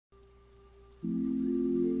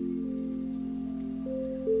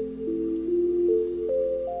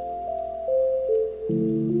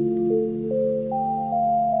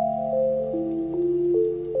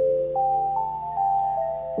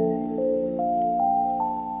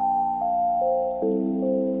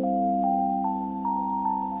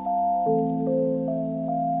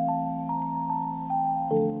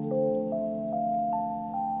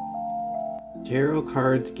Tarot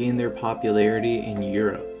cards gained their popularity in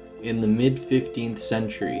Europe in the mid-15th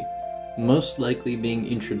century, most likely being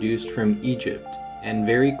introduced from Egypt and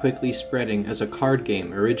very quickly spreading as a card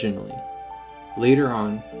game originally. Later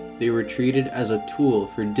on, they were treated as a tool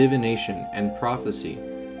for divination and prophecy,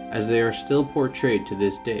 as they are still portrayed to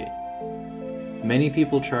this day. Many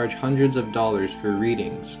people charge hundreds of dollars for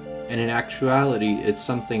readings, and in actuality it's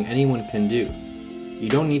something anyone can do. You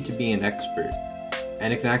don't need to be an expert,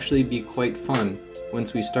 and it can actually be quite fun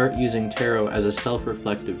once we start using tarot as a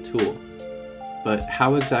self-reflective tool. But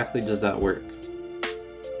how exactly does that work?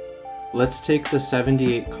 Let's take the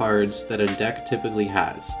 78 cards that a deck typically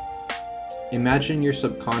has. Imagine your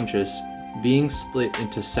subconscious being split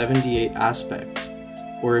into 78 aspects,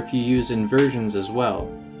 or if you use inversions as well,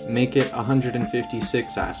 make it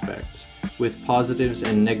 156 aspects, with positives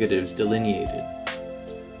and negatives delineated.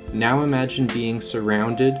 Now imagine being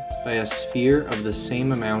surrounded by a sphere of the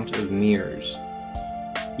same amount of mirrors,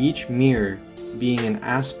 each mirror being an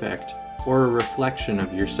aspect or a reflection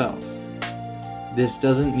of yourself. This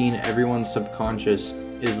doesn't mean everyone's subconscious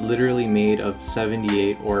is literally made of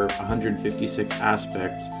 78 or 156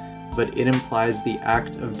 aspects, but it implies the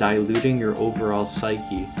act of diluting your overall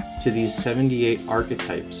psyche to these 78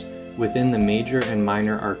 archetypes within the major and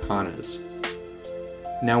minor arcanas.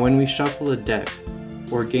 Now when we shuffle a deck,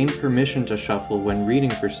 or gain permission to shuffle when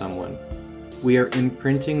reading for someone, we are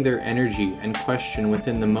imprinting their energy and question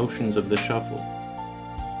within the motions of the shuffle.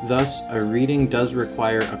 Thus, a reading does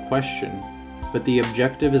require a question, but the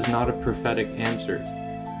objective is not a prophetic answer.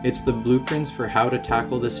 It's the blueprints for how to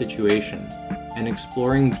tackle the situation, and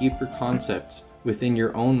exploring deeper concepts within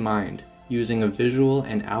your own mind using a visual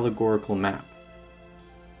and allegorical map.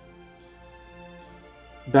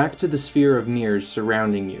 Back to the sphere of mirrors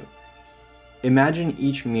surrounding you. Imagine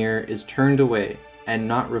each mirror is turned away and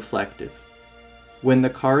not reflective. When the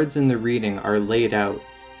cards in the reading are laid out,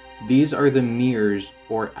 these are the mirrors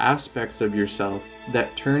or aspects of yourself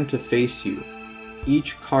that turn to face you,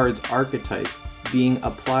 each card's archetype being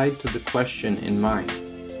applied to the question in mind.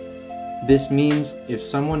 This means if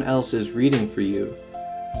someone else is reading for you,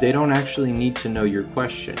 they don't actually need to know your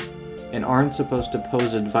question and aren't supposed to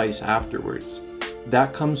pose advice afterwards.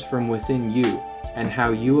 That comes from within you and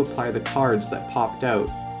how you apply the cards that popped out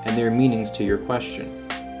and their meanings to your question.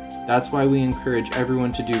 That's why we encourage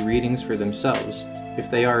everyone to do readings for themselves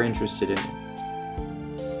if they are interested in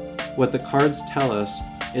it. What the cards tell us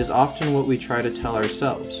is often what we try to tell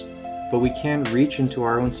ourselves, but we can't reach into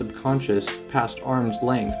our own subconscious past arm's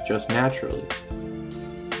length just naturally.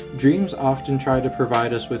 Dreams often try to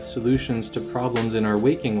provide us with solutions to problems in our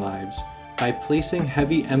waking lives by placing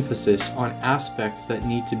heavy emphasis on aspects that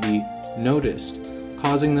need to be noticed,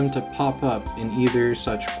 causing them to pop up in either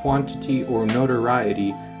such quantity or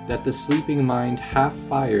notoriety that the sleeping mind half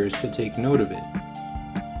fires to take note of it.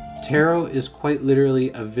 Tarot is quite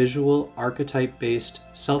literally a visual, archetype-based,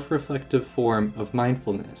 self-reflective form of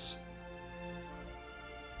mindfulness.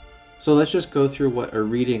 So let's just go through what a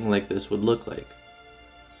reading like this would look like.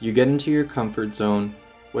 You get into your comfort zone,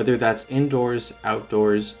 whether that's indoors,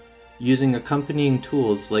 outdoors, using accompanying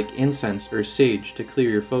tools like incense or sage to clear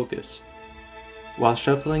your focus. While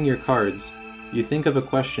shuffling your cards, you think of a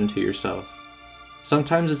question to yourself.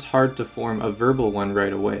 Sometimes it's hard to form a verbal one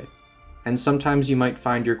right away, and sometimes you might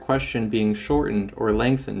find your question being shortened or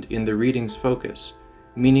lengthened in the reading's focus,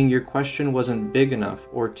 meaning your question wasn't big enough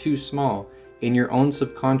or too small in your own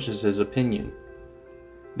subconscious's opinion.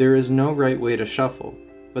 There is no right way to shuffle,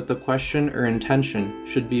 but the question or intention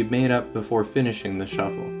should be made up before finishing the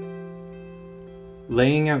shuffle.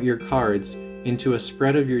 Laying out your cards into a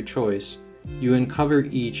spread of your choice, you uncover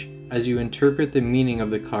each as you interpret the meaning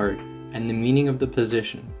of the card and the meaning of the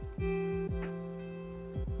position.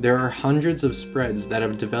 There are hundreds of spreads that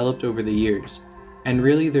have developed over the years, and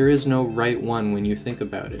really there is no right one when you think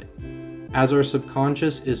about it, as our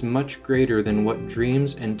subconscious is much greater than what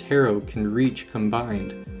dreams and tarot can reach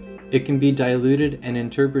combined. It can be diluted and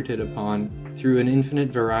interpreted upon through an infinite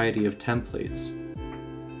variety of templates,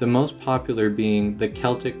 the most popular being the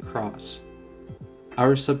Celtic cross.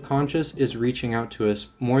 Our subconscious is reaching out to us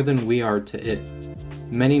more than we are to it.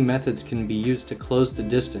 Many methods can be used to close the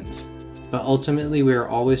distance, but ultimately we are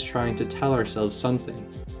always trying to tell ourselves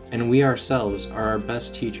something, and we ourselves are our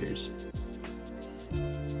best teachers.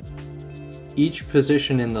 Each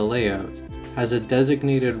position in the layout has a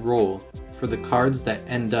designated role for the cards that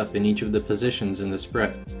end up in each of the positions in the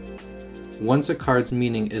spread. Once a card's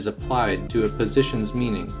meaning is applied to a position's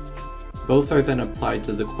meaning, both are then applied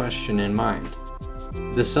to the question in mind.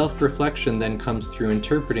 The self-reflection then comes through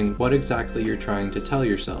interpreting what exactly you're trying to tell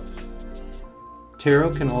yourself.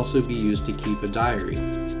 Tarot can also be used to keep a diary.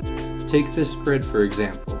 Take this spread for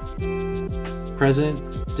example.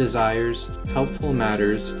 Present, desires, helpful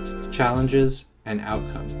matters, challenges, and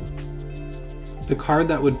outcome. The card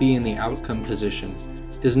that would be in the outcome position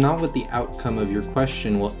is not what the outcome of your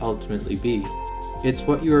question will ultimately be. It's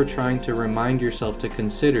what you are trying to remind yourself to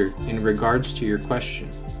consider in regards to your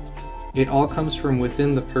question. It all comes from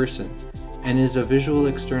within the person and is a visual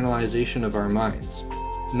externalization of our minds,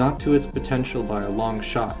 not to its potential by a long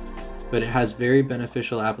shot, but it has very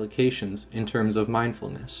beneficial applications in terms of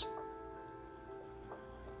mindfulness.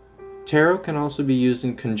 Tarot can also be used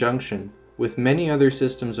in conjunction with many other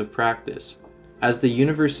systems of practice, as the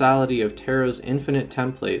universality of Tarot's infinite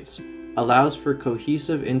templates allows for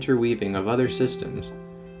cohesive interweaving of other systems,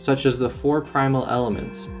 such as the 4 primal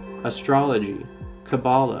elements, astrology,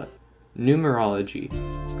 Kabbalah, numerology,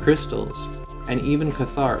 crystals, and even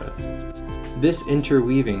Kathara. This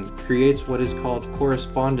interweaving creates what is called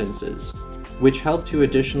correspondences, which help to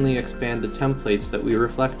additionally expand the templates that we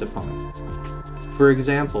reflect upon. For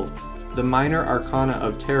example, the minor arcana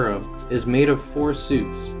of Tarot is made of 4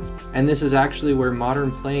 suits, and this is actually where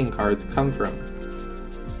modern playing cards come from.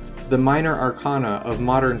 The minor arcana of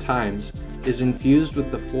modern times is infused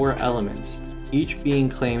with the 4 elements, each being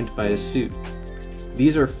claimed by a suit.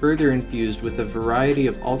 These are further infused with a variety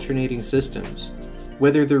of alternating systems.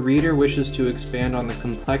 Whether the reader wishes to expand on the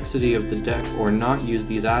complexity of the deck or not use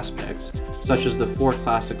these aspects, such as the 4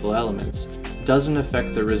 classical elements, doesn't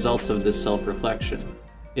affect the results of this self-reflection.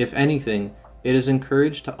 If anything, it is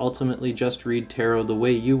encouraged to ultimately just read tarot the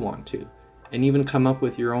way you want to, and even come up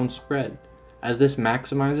with your own spread, as this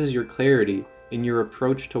maximizes your clarity in your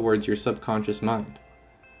approach towards your subconscious mind.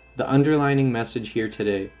 The underlining message here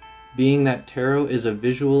today being that tarot is a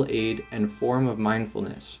visual aid and form of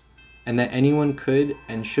mindfulness, and that anyone could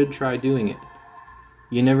and should try doing it.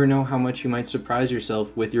 You never know how much you might surprise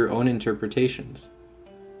yourself with your own interpretations.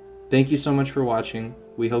 Thank you so much for watching.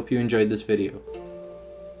 We hope you enjoyed this video.